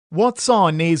What's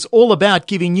On is all about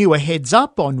giving you a heads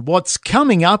up on what's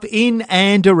coming up in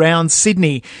and around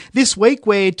Sydney. This week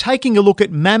we're taking a look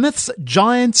at Mammoths,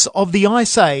 Giants of the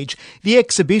Ice Age. The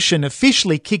exhibition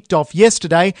officially kicked off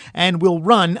yesterday and will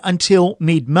run until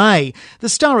mid-May. The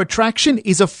star attraction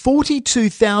is a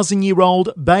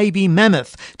 42,000-year-old baby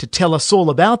mammoth. To tell us all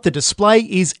about the display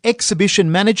is exhibition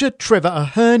manager Trevor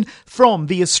Ahern from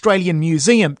the Australian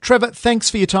Museum. Trevor, thanks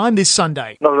for your time this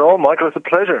Sunday. Not at all, Michael. It's a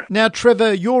pleasure. Now,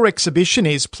 Trevor, your exhibition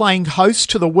is playing host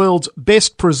to the world's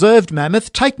best preserved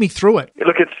mammoth. Take me through it.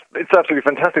 Look, it's absolutely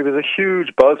fantastic. There's a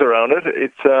huge buzz around it.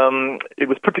 It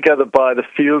was put together by the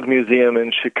Field Museum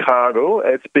in Chicago.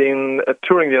 It's been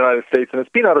touring the United States, and it's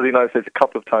been out of the United States a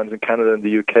couple of times in Canada and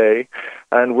the UK,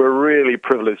 and we're really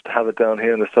privileged to have it down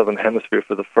here in the Southern Hemisphere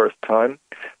for the first time.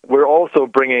 We're also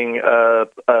bringing a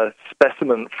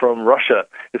specimen from Russia.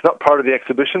 It's not part of the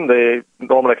exhibition. The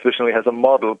normal exhibition only has a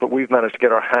model, but we've managed to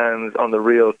get our hands on the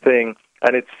real thing,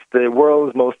 and it's the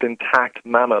world's most intact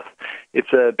mammoth.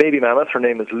 It's a baby mammoth. Her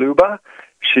name is Luba.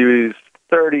 She was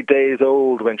 30 days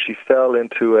old when she fell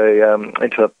into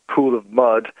a pool of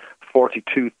mud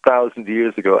 42,000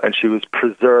 years ago, and she was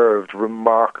preserved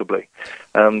remarkably.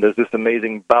 There's this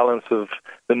amazing balance of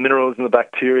the minerals and the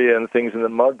bacteria and things in the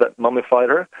mud that mummified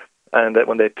her, and that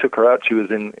when they took her out, she was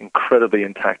in incredibly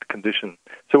intact condition.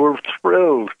 So we're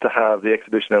thrilled to have the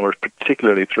exhibition, and we're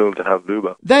particularly thrilled to have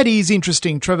Luba. That is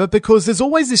interesting, Trevor, because there's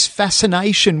always this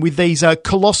fascination with these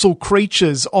colossal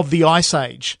creatures of the Ice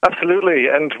Age. Absolutely,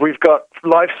 and we've got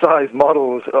life-size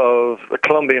models of the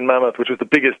Columbian mammoth, which was the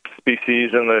biggest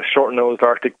species, and the short-nosed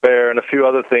Arctic bear, and a few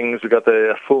other things. We've got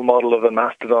the full model of a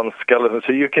mastodon skeleton,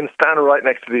 so you can stand right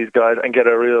next to these guys and get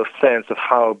a real sense of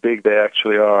how big they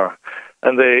actually are.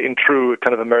 And they, in true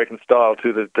kind of American style,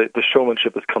 too, the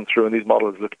showmanship has come through, and these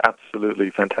models look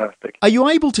absolutely fantastic. Are you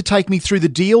able to take me through the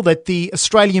deal that the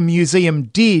Australian Museum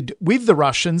did with the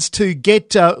Russians to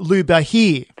get Luba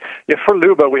here? Yeah, for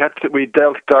Luba, we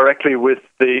dealt directly with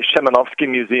the Shemenovsky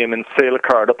Museum in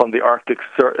Salekhard up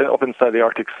inside the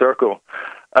Arctic Circle.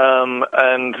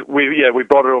 And we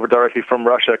brought it over directly from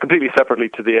Russia, completely separately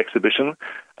to the exhibition.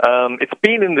 It's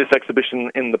been in this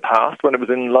exhibition in the past. When it was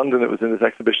in London, it was in this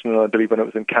exhibition, and I believe when it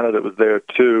was in Canada, it was there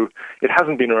too. It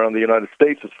hasn't been around the United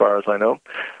States, as far as I know.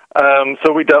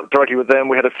 So we dealt directly with them.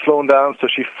 We had it flown down, so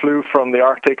she flew from the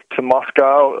Arctic to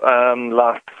Moscow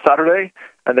last Saturday,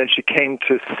 and then she came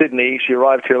to Sydney. She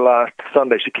arrived here last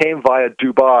Sunday. She came via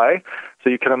Dubai, so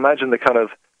you can imagine the kind of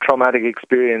traumatic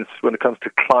experience when it comes to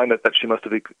climate that she must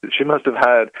have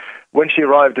had. When she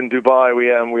arrived in Dubai, we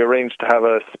arranged to have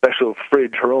a special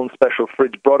fridge, her own special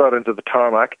fridge, brought out into the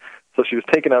tarmac. So she was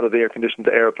taken out of the air-conditioned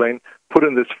airplane, put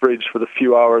in this fridge for the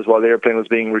few hours while the airplane was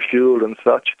being refueled and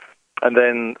such, and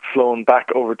then flown back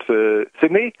over to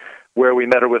Sydney, where we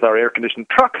met her with our air-conditioned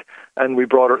truck, and we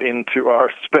brought her into our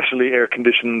specially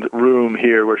air-conditioned room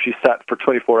here, where she sat for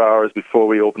 24 hours before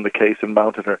we opened the case and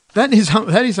mounted her. That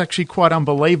is actually quite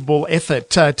unbelievable effort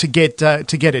to get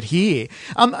it here.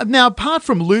 Now, apart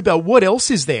from Luba, what else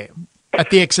is there at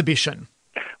the exhibition?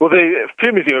 Well, the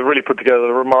Field Museum have really put together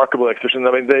a remarkable exhibition.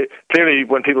 I mean, clearly,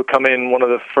 when people come in, one of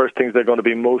the first things they're going to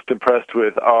be most impressed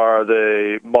with are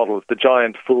the models, the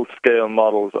giant full-scale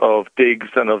models of digs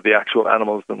and of the actual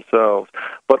animals themselves.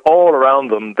 But all around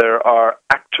them, there are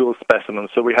actual specimens.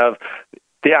 So we have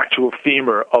the actual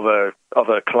femur of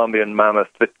a Columbian mammoth,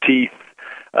 the teeth.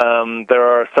 There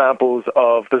are samples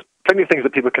of, there's plenty of things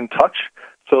that people can touch.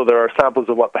 So there are samples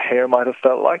of what the hair might have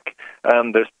felt like.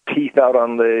 There's teeth out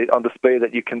on display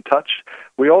that you can touch.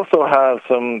 We also have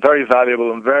some very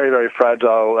valuable and very, very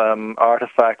fragile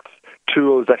artifacts,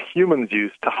 tools that humans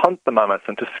use to hunt the mammoths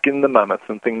and to skin the mammoths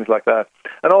and things like that.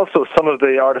 And also some of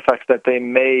the artifacts that they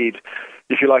made,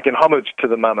 if you like, in homage to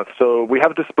the mammoth. So we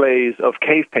have displays of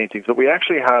cave paintings, but we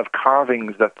actually have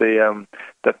carvings that the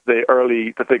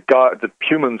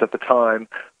humans at the time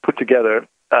put together,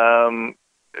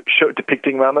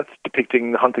 depicting mammoths,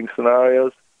 depicting hunting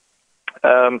scenarios.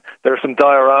 There are some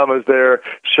dioramas there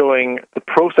showing the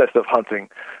process of hunting.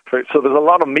 So there's a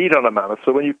lot of meat on a mammoth.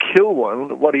 So when you kill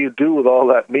one, what do you do with all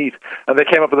that meat? And they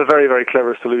came up with a very, very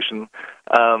clever solution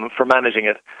for managing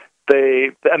it.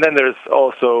 And then there's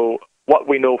also what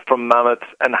we know from mammoths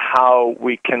and how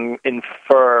we can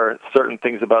infer certain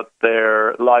things about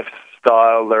their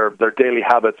lifestyle, their daily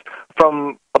habits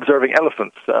from observing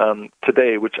elephants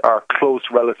today, which are close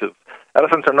relatives.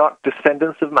 Elephants are not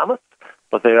descendants of mammoths,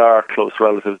 but they are close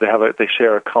relatives. They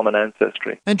share a common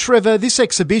ancestry. And Trevor, this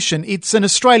exhibition, it's an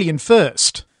Australian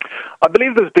first. I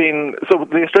believe the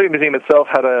Australian Museum itself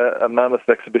had a mammoth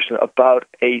exhibition about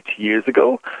 8 years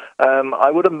ago.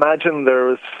 I would imagine there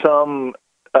was some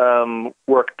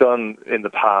work done in the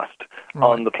past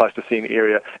on the Pleistocene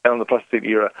area and on the Pleistocene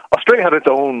era. Australia had its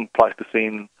own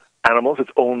Pleistocene animals, its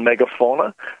own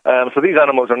megafauna. So these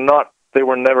animals they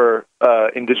were never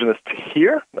indigenous to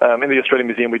here. In the Australian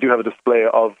Museum, we do have a display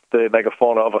of the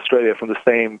megafauna of Australia from the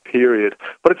same period.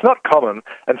 But it's not common,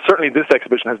 and certainly this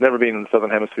exhibition has never been in the Southern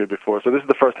Hemisphere before. So this is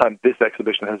the first time this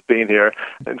exhibition has been here.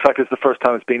 In fact, it's the first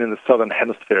time it's been in the Southern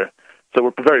Hemisphere. So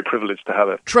we're very privileged to have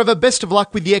it. Trevor, best of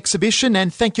luck with the exhibition,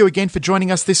 and thank you again for joining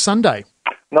us this Sunday.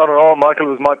 Not at all, Michael.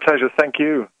 It was my pleasure. Thank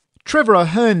you. Trevor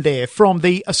O'Hearn there from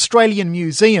the Australian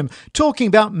Museum talking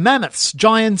about mammoths,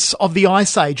 giants of the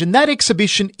Ice Age. And that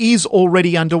exhibition is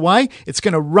already underway. It's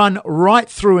going to run right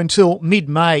through until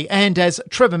mid-May. And as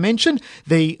Trevor mentioned,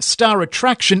 the star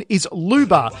attraction is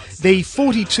Luba, the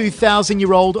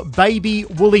 42,000-year-old baby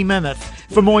woolly mammoth.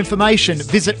 For more information,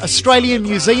 visit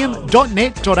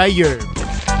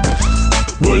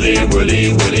australianmuseum.net.au. Woolly,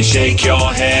 woolly, woolly, shake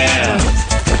your hair.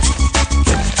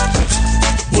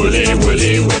 Woolly,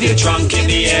 woolly, with your trunk in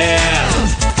the air.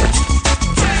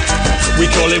 We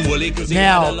call him Woolly.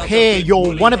 Now, pair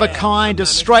your one-of-a-kind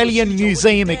Australian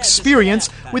Museum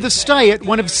experience with a stay at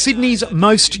one of Sydney's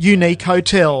most unique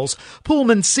hotels.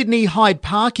 Pullman Sydney Hyde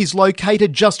Park is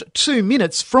located just 2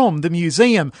 minutes from the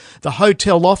museum. The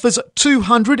hotel offers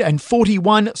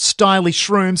 241 stylish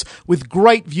rooms with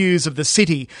great views of the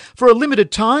city. For a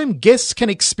limited time, guests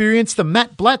can experience the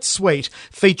Matt Blatt Suite,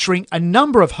 featuring a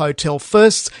number of hotel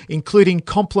firsts, including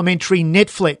complimentary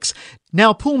Netflix.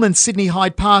 Now, Pullman Sydney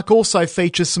Hyde Park also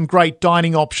features some great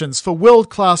dining options for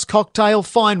world-class cocktail,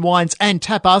 fine wines and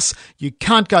tapas. You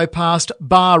can't go past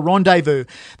Bar Rendezvous.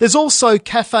 There's also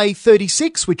Cafe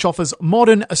 36, which offers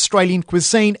modern Australian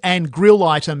cuisine and grill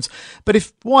items. But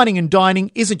if whining and dining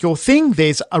isn't your thing,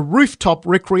 there's a rooftop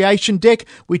recreation deck,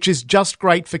 which is just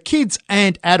great for kids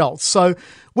and adults. So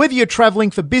whether you're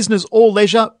travelling for business or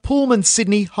leisure, Pullman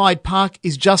Sydney Hyde Park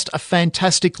is just a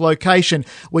fantastic location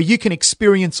where you can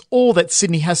experience all that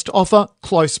Sydney has to offer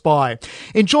close by.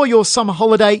 Enjoy your summer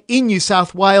holiday in New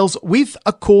South Wales with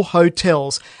Accor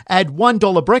Hotels. Add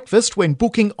 $1 breakfast when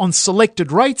booking on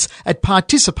selected rates at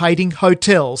participating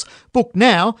hotels. Book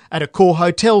now at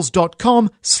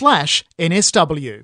accorhotels.com/NSW.